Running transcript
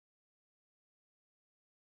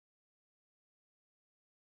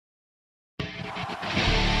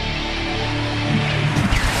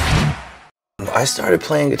I started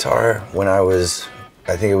playing guitar when I was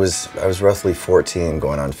I was roughly 14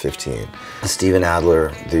 going on 15. Steven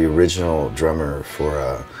Adler, the original drummer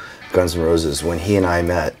for Guns N' Roses, when he and I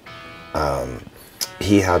met,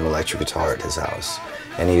 he had an electric guitar at his house,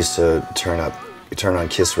 and he used to turn on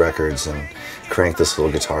Kiss records and crank this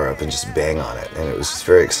little guitar up and just bang on it, and it was just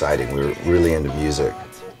very exciting. We were really into music.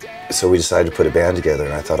 So we decided to put a band together,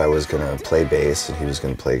 and I thought I was going to play bass and he was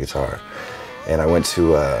going to play guitar. And I went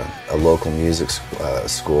to a local music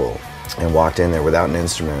school and walked in there without an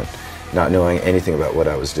instrument, not knowing anything about what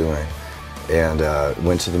I was doing. And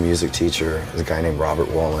went to the music teacher, a guy named Robert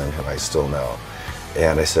Wolin, who I still know.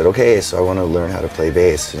 And I said, okay, so I want to learn how to play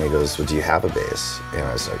bass. And he goes, well, do you have a bass? And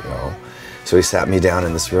I was like, no. So he sat me down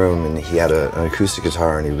in this room, and he had an acoustic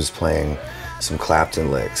guitar, and he was playing some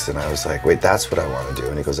Clapton licks. And I was like, wait, that's what I want to do.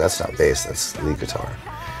 And he goes, that's not bass, that's lead guitar.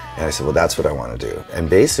 And I said, well, that's what I want to do. And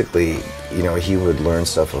basically, you know, he would learn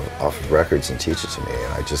stuff off of records and teach it to me.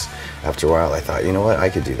 And I just, after a while, I thought, you know what, I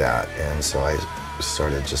could do that. And so I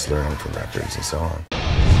started just learning from records and so on.